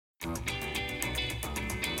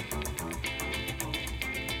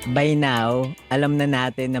By now, alam na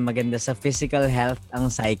natin na maganda sa physical health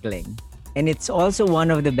ang cycling. And it's also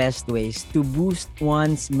one of the best ways to boost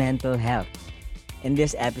one's mental health. In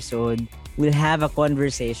this episode, we'll have a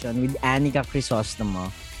conversation with Aneka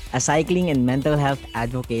Crisostomo, a cycling and mental health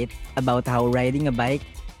advocate, about how riding a bike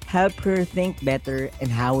helped her think better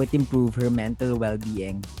and how it improved her mental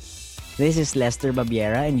well-being. This is Lester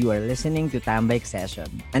Babiera and you are listening to Tambike Session,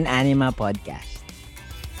 an anima podcast.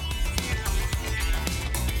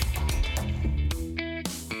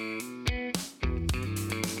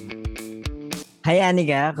 Hi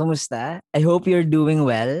Anika, kumusta? I hope you're doing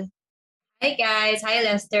well. Hi guys, hi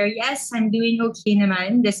Lester. Yes, I'm doing okay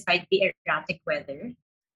naman despite the erratic weather.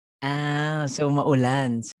 So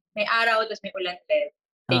maulan. May araw, tapos may ulan ulit.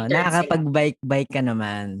 Oh, Take turns sila. nakakapag-bike-bike ka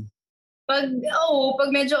naman. Pag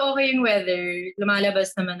medyo okay yung weather,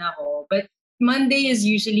 lumalabas naman ako. But Monday is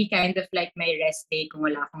usually kind of like my rest day kung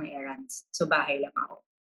wala akong errands. So bahay lang ako.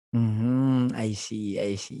 I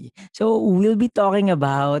see. So we'll be talking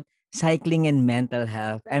about cycling and mental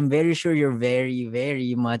health. I'm very sure you're very,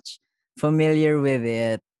 very much familiar with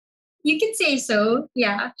it. You can say so.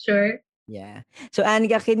 Yeah, sure. Yeah. So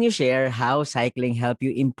Anika, can you share how cycling help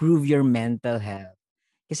you improve your mental health?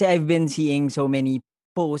 Kasi I've been seeing so many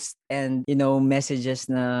posts and, messages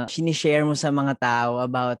na sinishare mo sa mga tao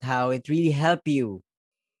about how it really helped you.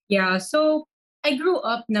 Yeah, so I grew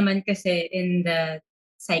up naman kasi in the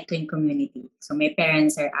cycling community. So my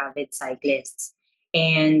parents are avid cyclists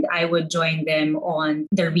and I would join them on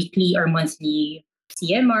their weekly or monthly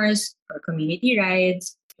CMRs or community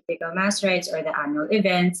rides, typical mass rides or the annual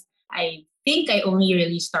events. I think I only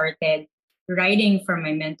really started riding for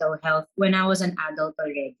my mental health when I was an adult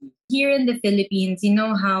already. Here in the Philippines, you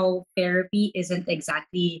know how therapy isn't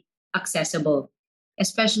exactly accessible,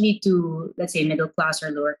 especially to, let's say, middle class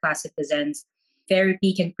or lower class citizens.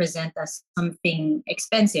 Therapy can present as something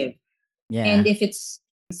expensive. And Yeah. if it's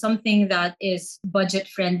something that is budget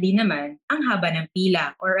friendly naman, ang haba ng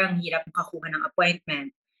pila or ang hirap makakuha ng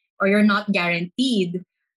appointment or you're not guaranteed.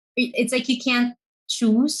 It's like you can't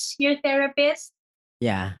choose your therapist.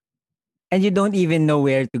 Yeah. And you don't even know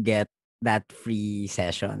where to get that free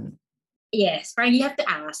session. Yes, right. You have to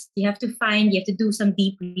ask. You have to do some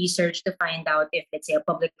deep research to find out if, let's say, a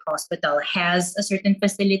public hospital has a certain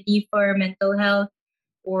facility for mental health.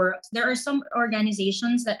 Or there are some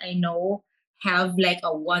organizations that I know have like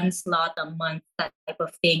a one slot a month type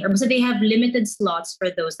of thing. Or so they have limited slots for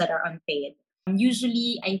those that are unpaid.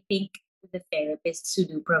 Usually, I think the therapists who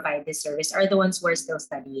do provide this service are the ones who are still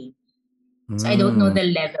studying. So I don't know Mm.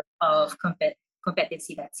 the level of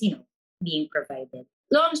competency that's, being provided.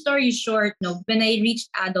 Long story short, no, when I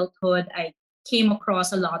reached adulthood, I came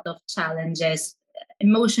across a lot of challenges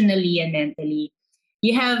emotionally and mentally.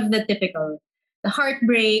 You have the typical, the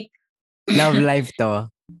heartbreak, Love life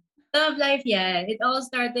to. love life, yeah. It all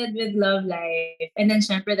started with love life. And then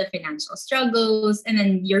syempre the financial struggles. And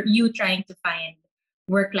then you trying to find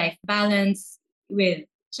work-life balance with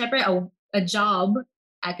syempre a job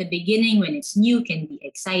at the beginning when it's new can be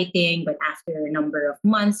exciting, but after a number of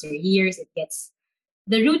months or years,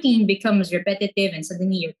 the routine becomes repetitive and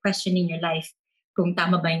suddenly you're questioning your life. Kung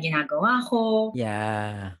tama ba yung ginagawa ko?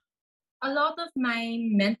 Yeah. A lot of my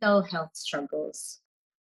mental health struggles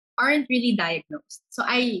aren't really diagnosed. So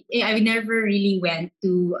I never really went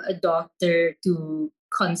to a doctor to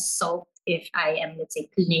consult if I am, let's say,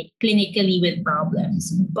 clinically with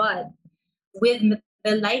problems. But with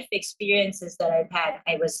the life experiences that I've had,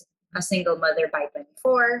 I was a single mother by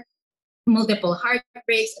 24, multiple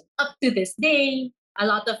heartbreaks, and up to this day. A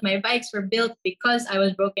lot of my bikes were built because I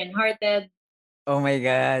was brokenhearted. Oh my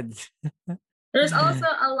God. There's also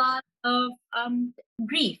a lot of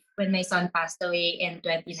grief. When my son passed away in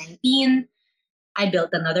 2019, I built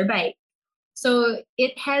another bike. So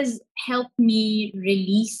it has helped me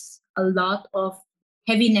release a lot of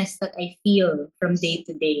heaviness that I feel from day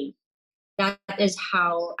to day. That is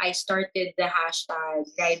how I started the hashtag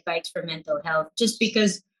Ride Bikes for Mental Health, just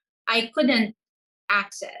because I couldn't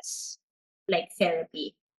access like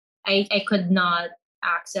therapy. I could not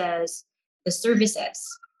access the services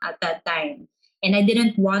at that time. And I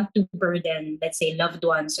didn't want to burden, let's say, loved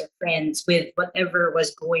ones or friends with whatever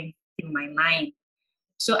was going through my mind.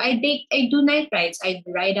 So I do night rides. I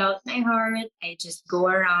ride out my heart. I just go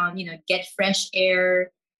around, get fresh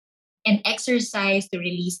air and exercise to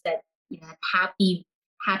release that,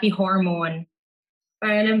 happy hormone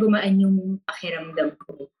para lang gumaan yung pakiramdam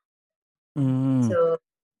ko. Mm. So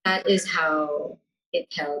that is how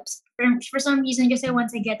it helps. For some reason kasi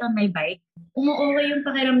once I get on my bike, umuokay yung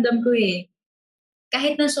pakiramdam ko eh.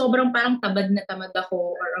 kahit na sobrang parang tamad na tamad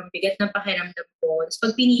ako or ang bigat ng pakiramdam ko, tapos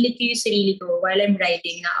pag pinilit ko yung sarili ko while I'm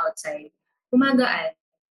riding na outside, gumagaan.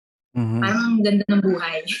 Mhm. Parang ang ganda ng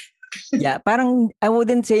buhay. Yeah, parang I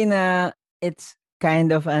wouldn't say na it's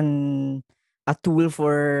kind of a tool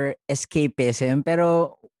for escapism,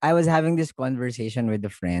 pero I was having this conversation with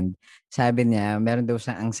a friend. Sabi niya, meron daw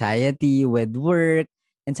siyang anxiety with work.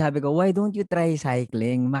 And sabi ko, why don't you try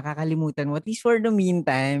cycling? Makakalimutan mo, at least for the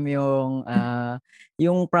meantime, yung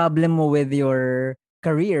problem mo with your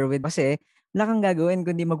career. Kasi wala kang gagawin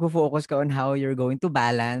kundi magfo-focus ka on how you're going to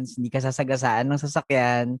balance. Hindi ka sasagasaan ng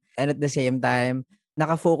sasakyan. And at the same time,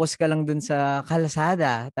 naka-focus ka lang dun sa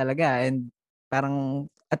kalsada talaga, and parang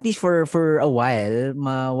at least for a while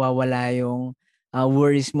mawawala yung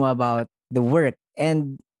worries mo about the work.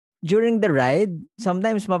 And during the ride,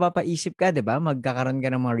 sometimes mapapaisip ka, 'di ba? Magkakaroon ka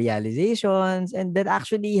ng mga realizations, and that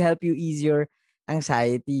actually help you ease your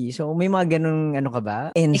anxiety. So may mga ganung ano ka ba?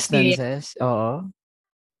 Experience. Instances? Oo.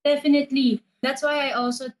 Definitely. That's why I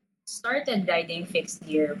also started riding fixed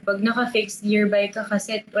gear. Pag naka-fixed gear bike ka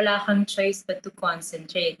kasi wala kang choice but to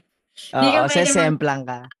concentrate. Hindi ka Oo, pwede sesemplang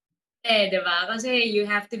ka. di ba? Kasi you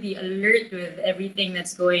have to be alert with everything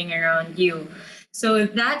that's going around you. So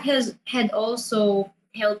that has had also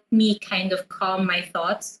helped me kind of calm my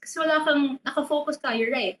thoughts. Kasi wala kang nakafocus ka,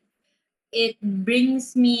 you're right. It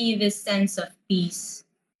brings me this sense of peace.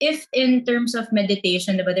 If in terms of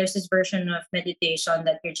meditation, diba, there's this version of meditation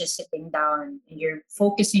that you're just sitting down and you're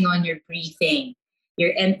focusing on your breathing,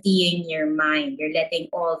 you're emptying your mind, you're letting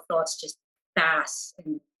all thoughts just pass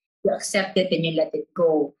and you accept it and you let it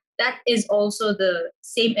go. That is also the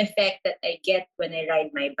same effect that I get when I ride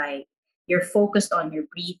my bike. You're focused on your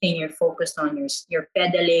breathing, you're focused on your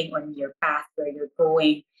pedaling, on your path where you're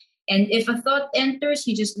going. And if a thought enters,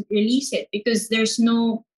 you just release it because there's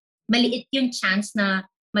no maliit yung chance na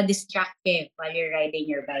ma-distract ka while you're riding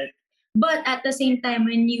your bike. But at the same time,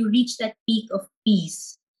 when you reach that peak of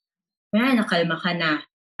peace, nakalma ka na,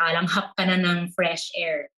 kalanghap ka na ng fresh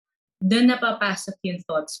air, doon napapasok yung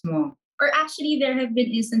thoughts mo. Or actually, there have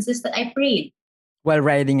been instances that I prayed. While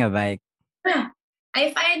riding a bike. Yeah.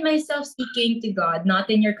 I find myself speaking to God, not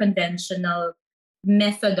in your conventional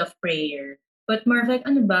method of prayer, but more of like,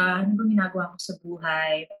 ano ba? Ano ba ginagawa ko sa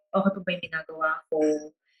buhay? Okay pa ba yung ginagawa ko?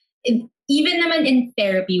 Even naman in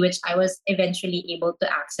therapy, which I was eventually able to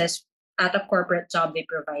access at a corporate job they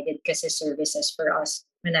provided kasi services for us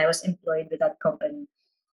when I was employed with that company.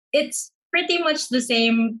 It's pretty much the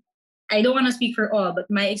same. I don't want to speak for all, but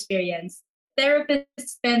my experience,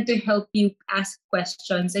 therapists tend to help you ask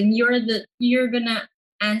questions and you're gonna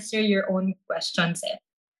answer your own questions.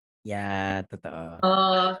 Yeah, totoo.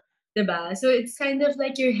 Diba? So it's kind of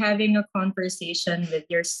like you're having a conversation with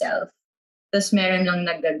yourself. Tapos meron lang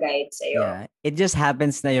nagga-guide sa'yo. Yeah, it just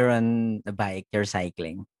happens na you're on a bike, you're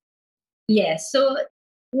cycling. Yes. So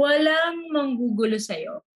walang manggugulo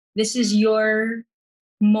sa'yo. This is your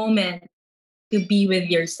moment to be with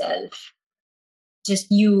yourself. Just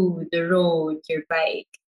you, the road, your bike.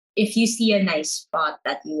 If you see a nice spot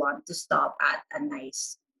that you want to stop at, a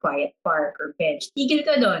nice quiet park or bench, tigil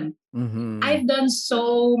ka doon. Mhm. I've done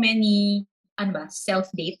so many, ano ba,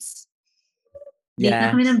 self-dates. Date na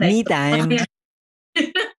Yeah, kami ng bike. me time.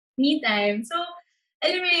 Me time. So,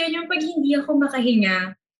 alam mo yun, yung pag hindi ako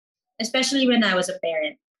makahinga, especially when I was a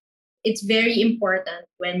parent, it's very important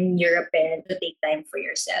when you're a parent to take time for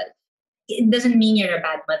yourself. It doesn't mean you're a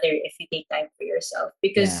bad mother if you take time for yourself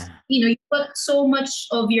because Yeah. you put so much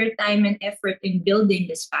of your time and effort in building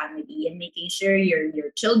this family and making sure your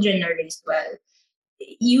children are raised well.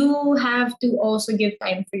 You have to also give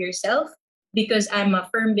time for yourself because I'm a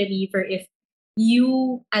firm believer if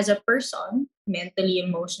you as a person mentally,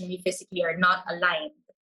 emotionally, physically are not aligned,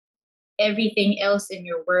 everything else in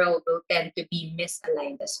your world will tend to be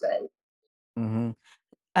misaligned as well. Mhm.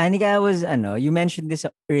 Anika, you mentioned this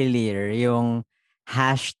earlier, yung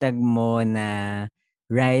hashtag mo na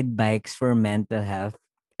ride bikes for mental health.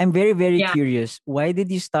 I'm very, very Yeah. curious. Why did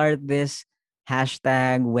you start this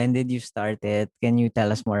hashtag? When did you start it? Can you tell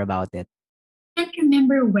us more about it? I can't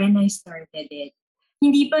remember when I started it.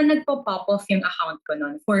 Hindi pa nagpo-pop off yung account ko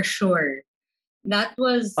nun, for sure. That On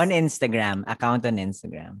was, Instagram, account on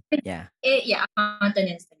Instagram. Yeah. yeah, account on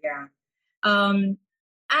Instagram. Um,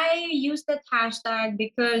 I used that hashtag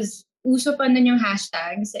because uso pa nun yung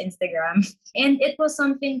hashtag sa Instagram. And it was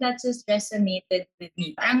something that just resonated with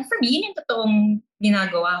me. Parang for me, yun yung totoong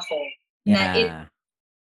ginagawa ko. Na it Yeah.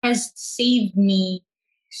 has saved me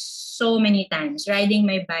so many times. Riding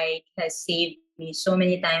my bike has saved me so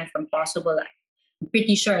many times from possible. I'm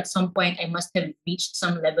pretty sure at some point I must have reached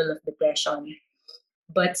some level of depression.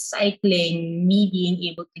 But cycling, me being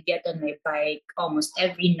able to get on my bike almost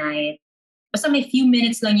every night, basta may few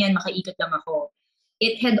minutes lang yan, makaikot lang ako.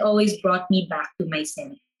 It had always brought me back to my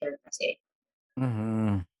center kasi.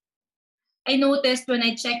 Mhm. I noticed when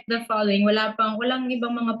I checked the following, walang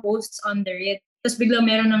ibang mga posts under it. Tapos biglang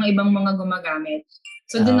meron ng ibang mga gumagamit.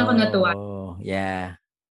 So dun ako natuwa. Oh, yeah.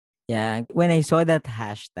 Yeah, when I saw that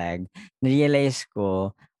hashtag, narealize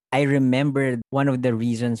ko, I remembered one of the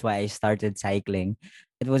reasons why I started cycling.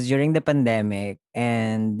 It was during the pandemic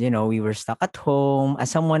and, we were stuck at home.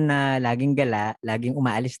 As someone na laging gala, laging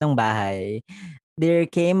umaalis ng bahay, there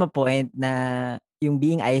came a point na yung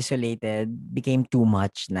being isolated became too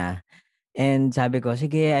much na. And sabi ko,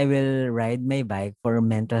 sige, I will ride my bike for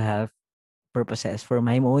mental health purposes, for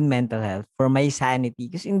my own mental health, for my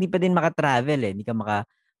sanity. Kasi hindi pa din maka-travel eh. Hindi ka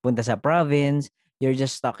makapunta sa province. You're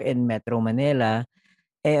just stuck in Metro Manila.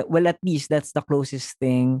 Well, at least that's the closest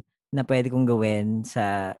thing na pwede kong gawin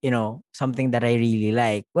sa, something that I really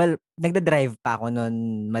like. Well, nagda-drive pa ako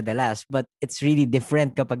noon madalas, but it's really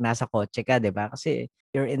different kapag nasa kotse ka, 'di ba? Kasi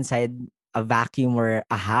you're inside a vacuum or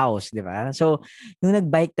a house, 'di ba? So, nung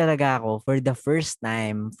nag-bike talaga ako for the first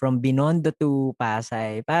time from Binondo to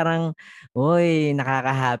Pasay, parang, uy,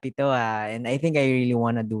 nakaka-happy to ah. And I think I really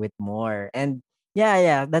wanna do it more. And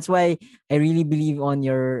yeah, that's why I really believe on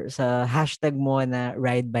your sa hashtag mo na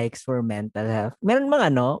ride bikes for mental health. Meron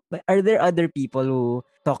mga ano, are there other people who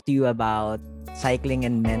talk to you about cycling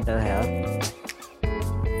and mental health?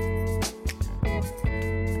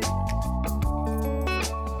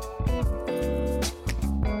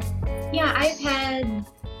 Yeah, I've had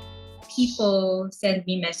people send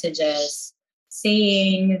me messages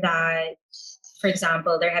saying that, for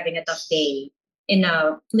example, they're having a tough day in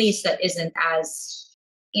a place that isn't as,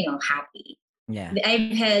 happy. Yeah.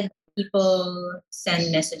 I've had people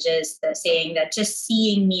send messages that saying that just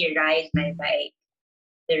seeing me ride my bike,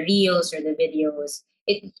 the reels or the videos,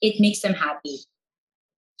 it makes them happy.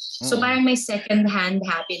 So Mm. parang may second-hand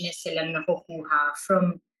happiness silang nakukuha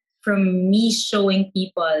from me showing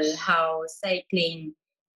people how cycling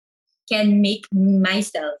can make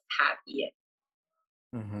myself happy.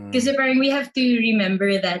 Kasi Mhm. parang we have to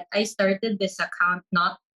remember that I started this account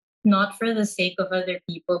not for the sake of other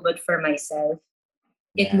people but for myself.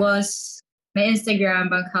 It Yeah. was my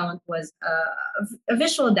Instagram account was a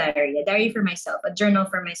visual diary, a diary for myself, a journal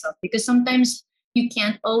for myself because sometimes you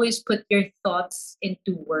can't always put your thoughts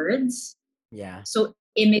into words. Yeah. So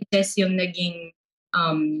images yung naging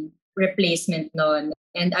replacement nun.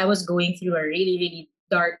 And I was going through a really, really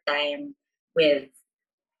dark time with,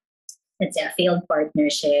 let's say, a failed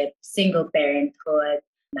partnership, single parenthood,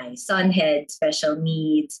 my son had special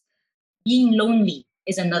needs. Being lonely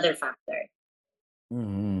is another factor.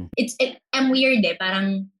 Mhm. I'm weird eh.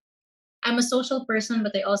 Parang I'm a social person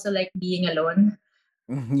but I also like being alone.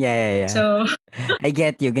 Yeah. So I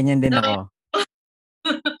get you, ganyan din so, ako.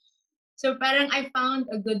 so parang I found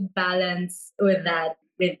a good balance with that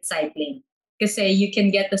with cycling. Kasi you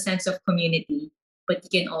can get the sense of community but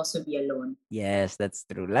you can also be alone. Yes, that's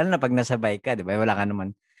true. Lalo na 'pag nasa bike ka, 'di ba? Wala ka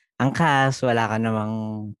naman angkas, wala ka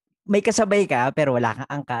namang may kasabay ka pero wala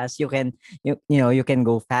kang angkas. You can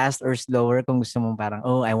go fast or slower kung gusto mo parang,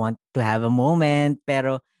 "Oh, I want to have a moment."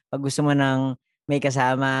 Pero 'pag gusto mo ng may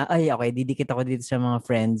kasama, "Ay, okay, didikit ako dito sa mga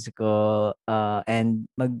friends ko, and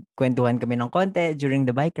magkuwentuhan kami ng konti during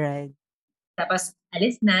the bike ride." Tapos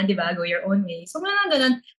alis na, di ba? Go your own way. So mga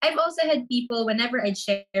ganun. I've also had people, whenever I'd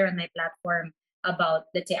share on my platform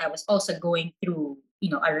about, let's say I was also going through,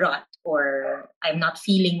 a rut or I'm not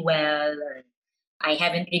feeling well or I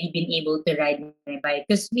haven't really been able to ride my bike.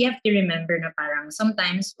 Because we have to remember na parang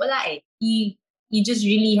sometimes wala eh. You just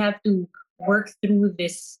really have to work through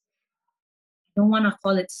this. I don't want to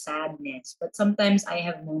call it sadness, but sometimes I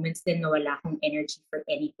have moments din na wala akong energy for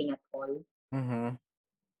anything at all. Mhm.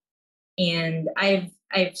 And I've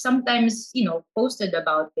sometimes posted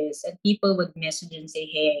about this and people would message and say,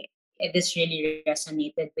 hey, this really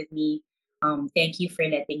resonated with me. Thank you for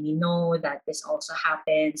letting me know that this also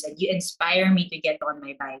happens and you inspire me to get on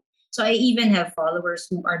my bike. So I even have followers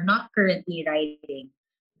who are not currently riding,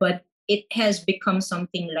 but it has become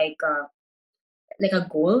something like a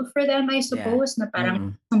goal for them, I Yeah. suppose, na parang at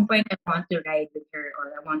Mm. some point I want to ride with her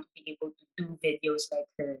or I want to be able to do videos like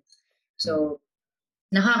her. Mm. So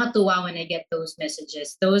nakakatuwa when I get those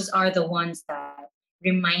messages. Those are the ones that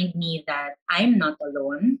remind me that I'm not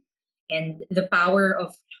alone and the power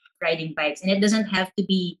of riding bikes. And it doesn't have to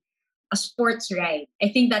be a sports ride.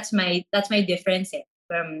 I think that's my difference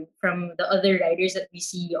from the other riders that we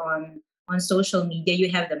see on social media.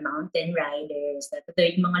 You have the mountain riders,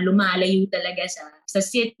 yung mga lumalayo talaga sa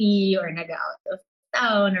city or nag out of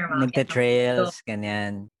town or makakit ng bundok. Nagta-trails,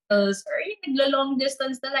 ganyan. Or yung naglo-long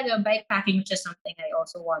distance talaga, bikepacking, which is something I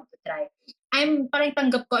also want to try. Parang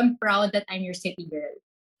tanggap ko, I'm proud that I'm your city girl.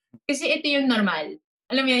 Kasi ito yung normal.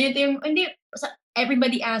 Alam mo yun, ito yung, hindi,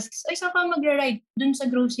 everybody asks, ay, saan ka magra-ride? Dun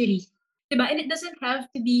sa grocery. Diba? And it doesn't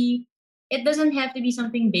have to be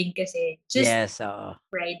something big kasi. Just Yes, oo.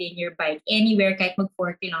 riding your bike anywhere, kahit mag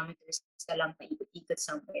 4 kilometers ka lang paikot-ikot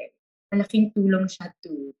somewhere. Malaking tulong siya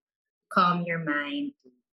to calm your mind,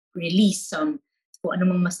 to release some kung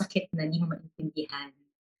anumang masakit na hindi mo maintindihan.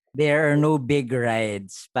 There are no big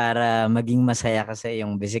rides para maging masaya ka sa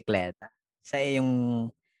iyong bisikleta. Sa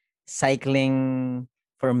iyong cycling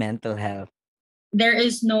for mental health. There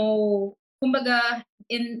is no, kumbaga,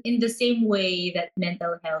 in the same way that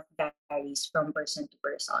mental health varies from person to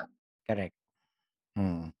person. Correct.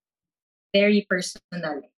 Hmm. Very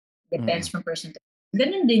personal. Depends Mm. from person to person.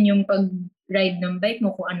 Ganun din yung pag-ride ng bike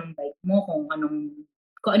mo, kung anong bike mo, kung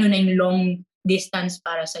ano na yung long distance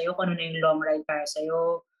para sa'yo, kung ano na yung long ride para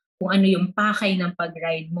sa'yo, kung ano yung pakay ng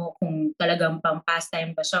pag-ride mo, kung talagang pang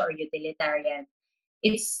pastime ba siya or utilitarian.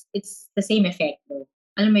 It's the same effect though.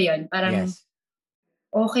 Alam mo yun, parang Yes.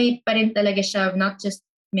 okay pa rin talaga siya, not just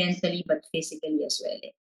mentally but physically as well.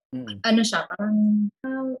 Mm. Ano siya, parang,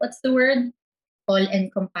 what's the word?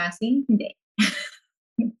 All-encompassing? Hindi.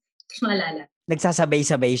 Maalala.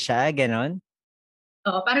 Nagsasabay-sabay siya, ganon?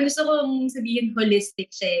 Oo, parang gusto kong sabihin holistic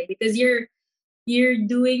siya because you're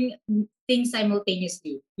doing things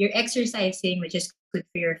simultaneously. You're exercising, which is good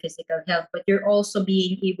for your physical health, but you're also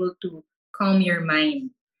being able to calm your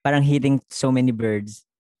mind. Parang hitting so many birds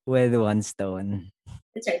with one stone.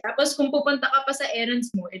 That's right. Tapos kung pupunta ka pa sa errands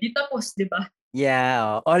mo, edi tapos, di ba?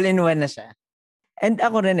 Yeah, all in one na siya. And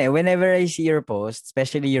ako rin whenever I see your posts,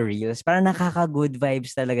 especially your reels, parang nakaka-good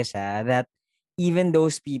vibes talaga siya that even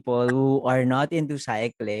those people who are not into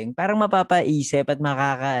cycling, parang mapapaisip at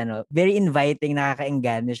very inviting,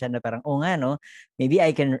 nakaka-engganyo siya na parang, oh nga no, maybe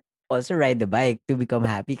I can also ride the bike to become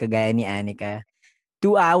happy, kagaya ni Aneka.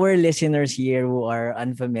 To our listeners here who are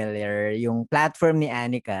unfamiliar, yung platform ni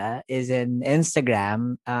Aneka is in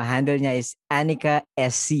Instagram. Handle niya is Aneka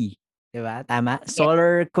SC. Diba? Tama? Yes.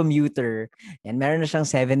 Solar commuter. And meron na siyang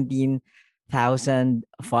 17,000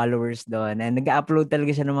 followers doon. And nag-upload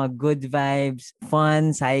talaga siya ng mga good vibes,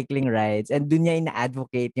 fun cycling rides. And doon niya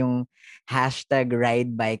ina-advocate yung hashtag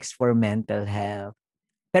ride bikes for mental health.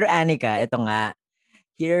 Pero Anika, ito nga,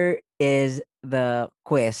 here is the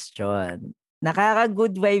question.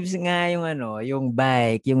 Nakaka-good vibes nga yung yung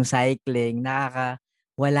bike, yung cycling,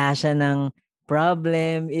 wala siya ng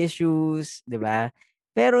problem, issues, 'di ba?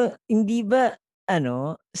 Pero hindi ba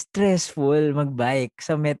stressful magbike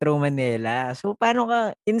sa Metro Manila? So paano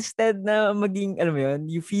ka instead na maging alam mo yun,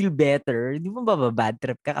 you feel better, di ba bad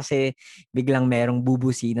trip ka kasi biglang merong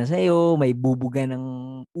bubusina sa iyo, may bubuga ng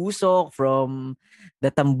usok from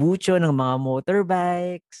the tambucho ng mga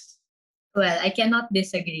motorbikes. Well, I cannot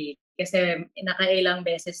disagree. Kasi nakailang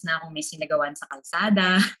beses na akong may sinagawan sa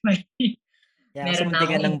kalsada. Yeah, kasi Meron munti na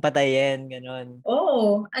ka akong ng patayin, ganon.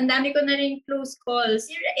 ang dami ko na rin close calls.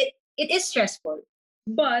 It is stressful.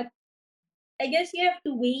 But I guess you have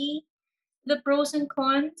to weigh the pros and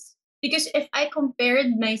cons. Because if I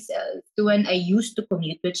compared myself to when I used to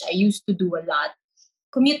commute, which I used to do a lot,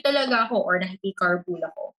 commute talaga ako or nakiki-carpool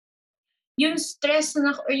ako. Yung stress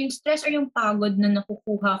or yung pagod na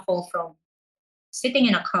nakukuha ko from sitting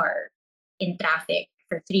in a car in traffic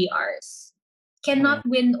for 3 hours Mm. cannot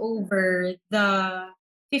win over the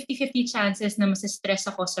 50-50 chances na masistress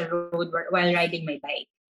ako sa road while riding my bike.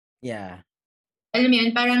 Yeah. Alam mo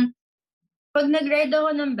yun, parang pag nag-ride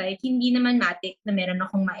ako ng bike, hindi naman matik na meron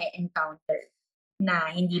akong ma-encounter na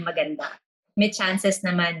hindi maganda. May chances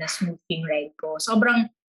naman na smooth yung ride ko.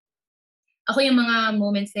 Ako yung mga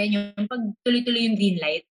moments na yun, yung pag tuloy-tuloy yung green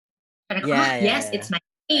light, parang, Yeah, yeah, yes, yeah. it's my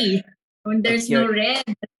day. When It's there's no red,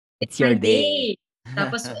 it's it's my your day. day.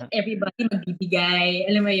 Tapos everybody magbibigay.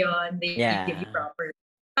 Alam mo yon, they give you Yeah. proper.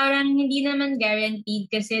 Parang hindi naman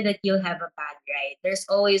guaranteed kasi that you'll have a bad ride. There's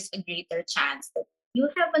always a greater chance that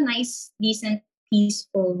you'll have a nice, decent,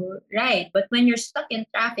 peaceful ride. But when you're stuck in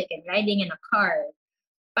traffic and riding in a car,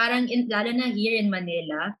 lalo na here in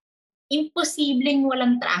Manila, imposibleng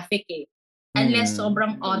walang traffic eh. Unless Mm.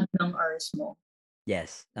 sobrang odd ng hours mo.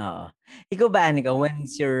 Yes. Oo. Ikaw ba, Anika,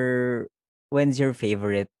 when's your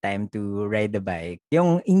favorite time to ride the bike?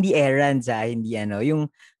 Yung hindi errands, hindi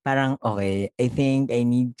yung parang, okay, I think I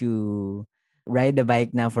need to ride the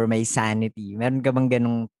bike na for my sanity. Meron ka bang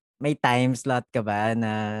ganung, may time slot ka ba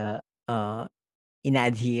na uh,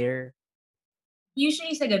 ina-adhere?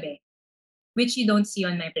 Usually sa gabi, which you don't see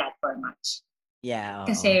on my platform much. Yeah, oo.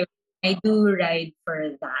 Kasi I do ride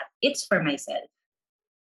for that. It's for myself.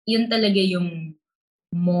 yun talaga yung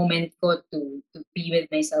moment ko to be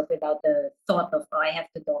with myself without the thought of, oh, I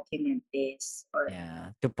have to document this or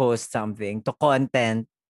Yeah, to post something, to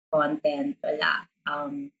content. content. Wala.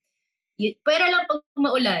 Pwera lang pag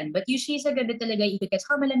maulan. But usually sa gabi talaga ikot ka.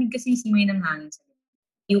 Saka malamig kasi yung simoy ng hangin sa gabi.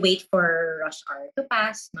 You wait for rush hour to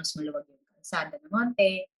pass. Mas maluwag yung kalsada ng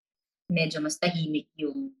monte. Medyo mas tahimik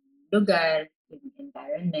yung lugar, yung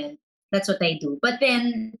environment. That's what I do. But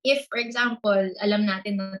then, if for example, alam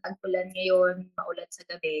natin na tag-ulan ngayon, maulan sa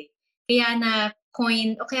gabi, kaya na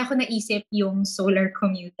coin, o kaya ako naisip yung solar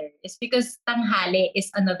commuter is because tanghali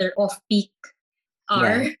is another off-peak Yeah.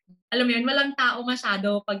 hour. Alam mo yun, walang tao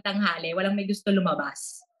masyado pag tanghali, walang may gusto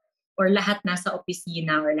lumabas. Or lahat nasa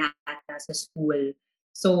opisina or lahat nasa school.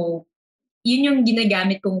 So, yun yung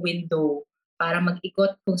ginagamit kong window para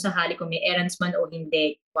mag-ikot kung sakali kung may errands man o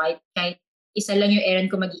hindi. Kahit isa lang yung errand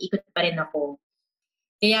ko, mag-iikot pa rin ako.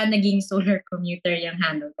 Kaya naging solar commuter yung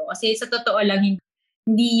handle ko. Kasi sa totoo lang,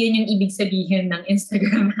 hindi yun yung ibig sabihin ng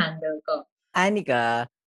Instagram handle ko. Anika,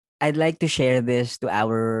 I'd like to share this to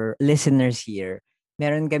our listeners here.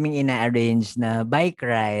 Meron kaming ina-arrange na bike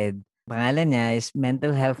ride. Pangalan niya is Mental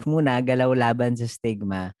Health Muna, Galaw Laban sa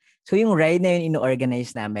Stigma. So yung ride na yun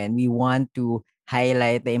ino-organize namin, we want to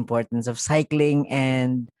highlight the importance of cycling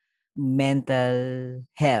and mental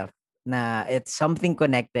health, na it's something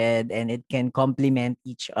connected and it can complement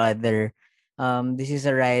each other. This is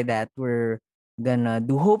a ride that we're gonna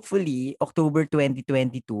do hopefully October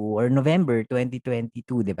 2022 or November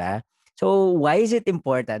 2022, di ba? So why is it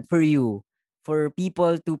important for you, for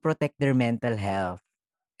people to protect their mental health?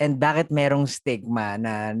 And bakit merong stigma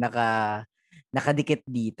na nakadikit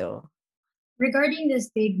dito? Regarding the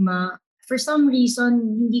stigma, for some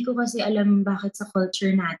reason, hindi ko kasi alam bakit sa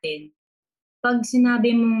culture natin, pag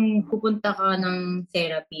sinabi mong pupunta ka ng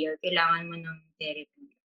therapy or kailangan mo ng therapy,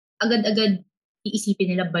 agad-agad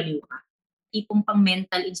iisipin nila baliw ka. Tipong pang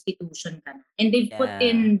mental institution ka na. And they've put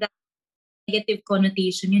Yeah. in that negative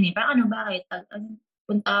connotation yun eh. Parang ano, bakit?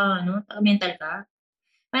 Punta, ano, mental ka?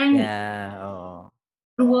 Parang Yeah, oo.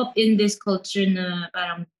 grew up in this culture na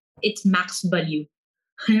parang it's max value.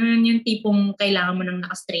 Yun yung tipong kailangan mo ng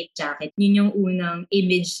naka-straight jacket. Yun yung unang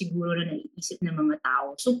image siguro na naiisip ng mga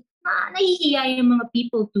tao. So, nahihiya yung mga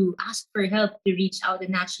people to ask for help, to reach out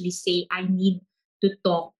and actually say, I need to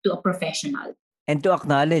talk to a professional. And to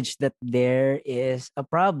acknowledge that there is a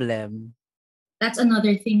problem. That's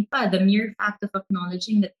another thing pa. The mere fact of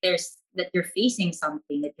acknowledging that you're facing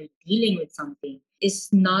something, that you're dealing with something is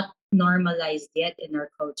not normalized yet in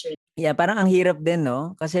our culture. Yeah, parang ang hirap din,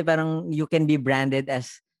 no? Kasi parang you can be branded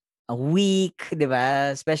as a weak, 'di ba?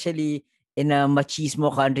 Especially in a machismo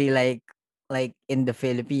country like in the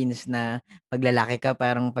Philippines, na pag lalaki ka,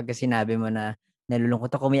 parang pagka sinabi mo na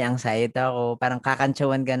nalulungkot ako, may anxiety ako, parang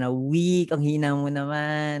kakantsawan ka na, weak, ang hina mo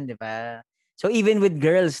naman, 'di ba? So even with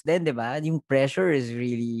girls din, 'di ba? Yung pressure is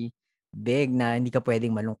really big, na hindi ka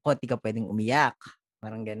pwedeng malungkot, hindi ka pwedeng umiyak.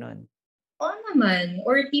 Parang gano'n. Oo naman.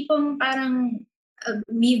 Or tipong parang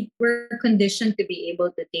we were conditioned to be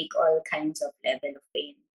able to take all kinds of level of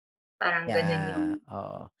pain. Parang ganun yung, Yeah,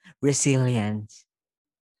 oo. Resilience.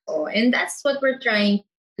 oh, and that's what we're trying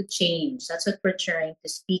to change. That's what we're trying to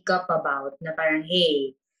speak up about. Na parang,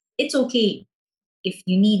 hey, it's okay if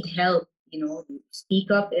you need help, speak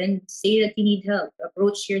up and say that you need help.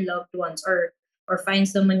 Approach your loved ones or find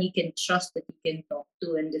someone you can trust that you can talk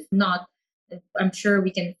to. And if not, I'm sure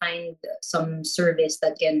we can find some service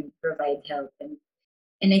that can provide help. And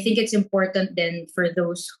I think it's important then for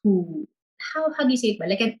those who, how do you say it ba?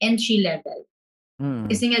 Like an entry level.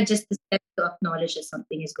 Mm. Kasi nga just the step to acknowledge that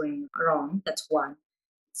something is going wrong, that's one.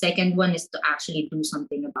 Second one is to actually do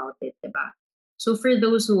something about it, diba? So for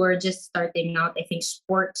those who are just starting out, I think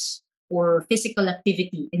sports or physical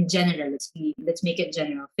activity in general, let's make it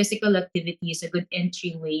general. Physical activity is a good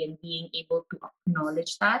entryway in being able to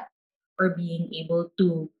acknowledge that or being able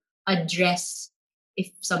to address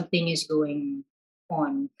if something is going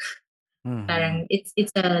on. Mhm. Parang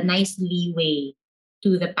it's a nice leeway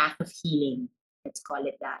to the path of healing. Let's call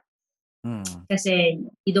it that. Mm. Kasi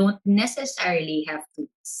you don't necessarily have to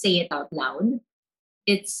say it out loud.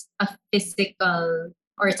 It's a physical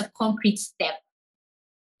or it's a concrete step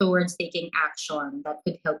towards taking action that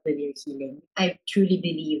could help with your healing. I truly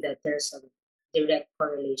believe that there's a direct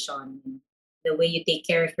correlation. The way you take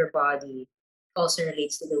care of your body also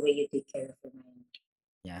relates to the way you take care of your mind.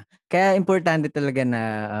 Yeah. Kaya importante talaga na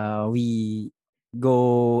we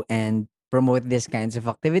go and promote these kinds of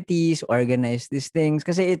activities, organize these things,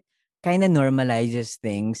 kasi it kind of normalizes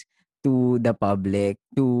things to the public,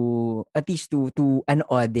 to at least to an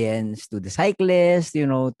audience, to the cyclist,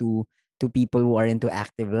 to to people who are into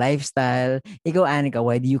active lifestyle. Ikaw, Anika,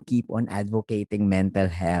 why do you keep on advocating mental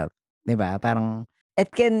health? 'Di ba? Parang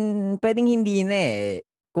pwedeng hindi na eh.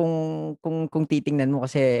 Kung titingnan mo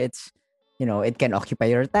kasi it can occupy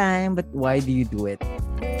your time, but why do you do it?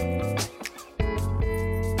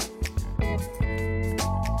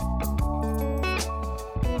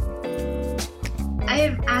 I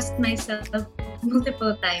have asked myself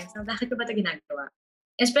multiple times, na bakit ko ba ito ginagawa?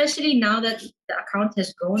 Especially now that the account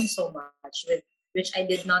has grown so much, with which I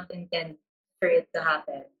did not intend for it to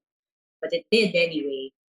happen, but it did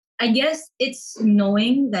anyway. I guess it's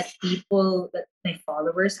knowing that that my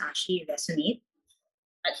followers actually resonate.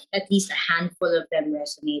 At least a handful of them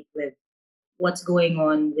resonate with what's going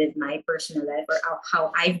on with my personal life, or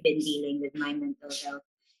how I've been dealing with my mental health.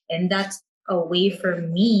 And that's a way for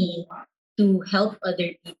me to help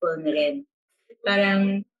other people na rin.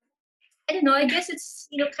 Parang, I don't know, I guess it's,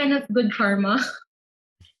 kind of good karma,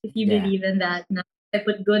 if you Yeah. believe in that. Na I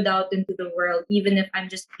put good out into the world, even if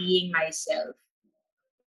I'm just being myself.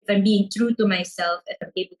 If I'm being true to myself, if I'm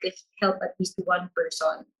able to help at least one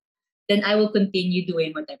person, then I will continue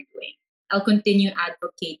doing what I'm doing. I'll continue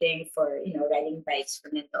advocating for, riding bikes for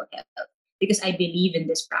mental health, because I believe in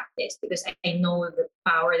this practice, because I know the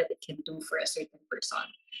power that it can do for a certain person.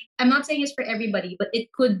 I'm not saying it's for everybody, but it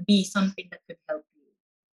could be something that could help you.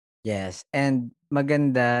 Yes, and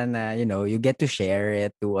maganda na, you get to share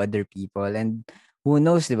it to other people, and who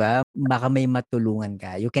knows, 'di ba? Baka may matulungan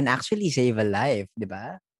ka. You can actually save a life, 'di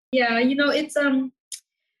ba? Yeah, it's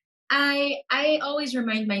I always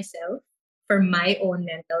remind myself, for my own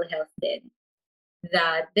mental health then,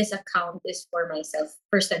 that this account is for myself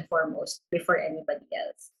first and foremost, before anybody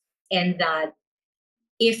else. And that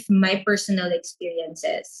if my personal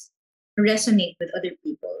experiences resonate with other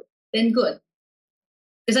people, then good.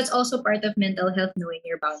 Because that's also part of mental health, knowing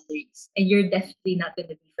your boundaries. And you're definitely not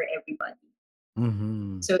going to be for everybody.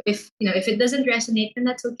 Mhm. So if it doesn't resonate, then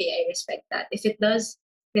that's okay. I respect that. If it does,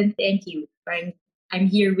 then thank you. I'm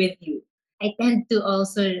here with you. I tend to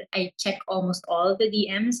also, I check almost all the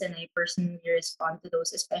DMs, and I personally respond to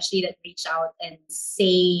those, especially that reach out and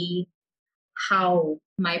say how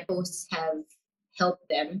my posts have helped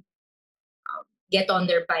them get on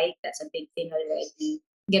their bike. That's a big thing already.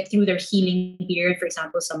 Get through their healing period. For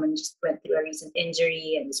example, someone just went through a recent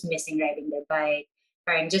injury and is missing riding their bike.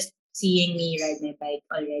 Or just seeing me ride my bike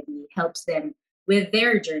already helps them with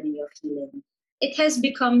their journey of healing. It has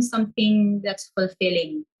become something that's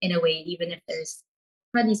fulfilling in a way, even if there's,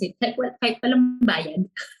 how do you say, kahit walang bayad.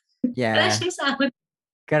 Wala Yeah, siyang sahod, di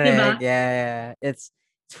correct. ba? Yeah. It's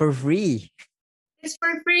for free. It's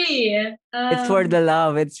for free. It's for the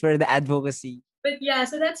love, it's for the advocacy. But yeah,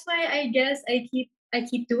 so that's why I guess I keep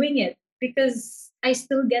doing it, because I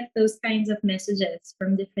still get those kinds of messages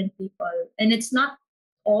from different people, and it's not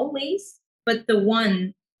always, but the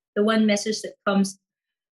one message that comes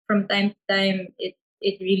from time to time,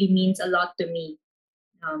 it really means a lot to me,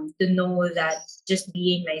 to know that just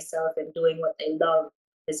being myself and doing what I love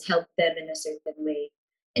has helped them in a certain way.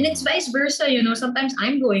 And it's Mhm. vice versa, sometimes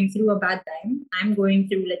I'm going through a bad time. I'm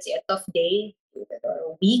going through, let's say, a tough day or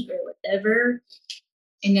a week or whatever.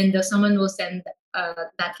 And then someone will send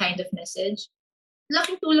that kind of message.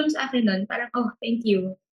 Laking tulong sa akin nun. Parang, oh, thank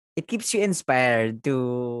you. It keeps you inspired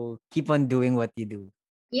to keep on doing what you do.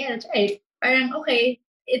 Yeah, that's right. Parang, okay,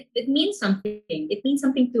 it means something. It means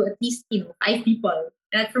something to at least, 5 people.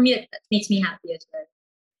 That for me, that makes me happy as well.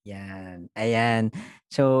 Yan. Ayan.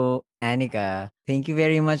 So, Anika, thank you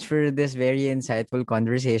very much for this very insightful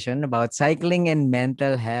conversation about cycling and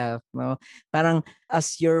mental health. No? Parang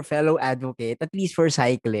as your fellow advocate, at least for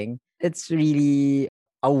cycling, it's really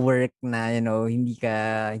a work na, hindi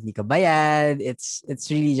ka bayad. It's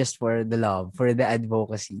really just for the love, for the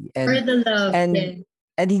advocacy. For And the love, and yeah.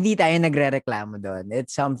 and hindi tayo nagrereklamo doon.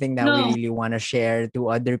 It's something that we No, really want to share to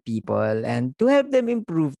other people and to help them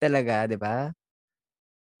improve talaga, 'di ba?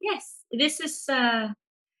 yes, this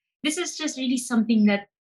is just really something that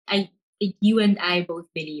I you and I both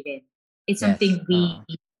believe in. It's Yes. something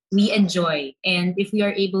we enjoy, and if we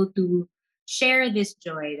are able to share this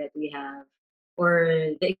joy that we have,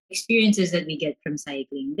 or the experiences that we get from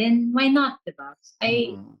cycling, then why not, diba?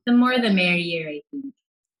 Mm. The more the merrier, I think,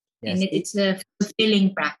 and Yes, it's a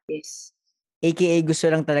fulfilling practice. AKA gusto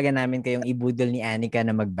lang talaga namin kayong ibudol ni Anika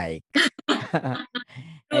na magbike.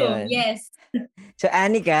 True, Ayun. yes. So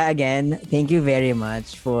Anika, again, thank you very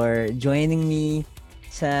much for joining me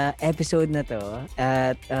sa episode na to.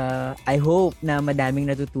 At I hope na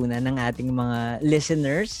madaming natutunan ng ating mga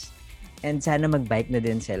listeners. And sana magbike na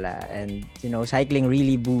din sila. And, cycling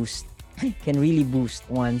really can really boost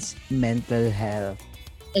one's mental health.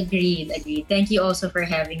 Agreed, agreed. Thank you also for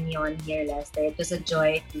having me on here, Lester. It was a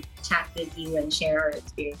joy to chat with you and share our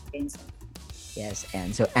experiences. Yes,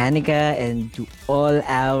 and so Annika and to all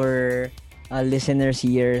our listeners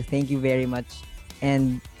here, thank you very much.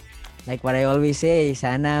 And like what I always say,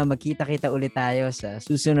 sana magkita-kita ulit tayo sa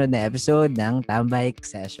susunod na episode ng Tambay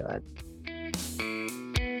Session.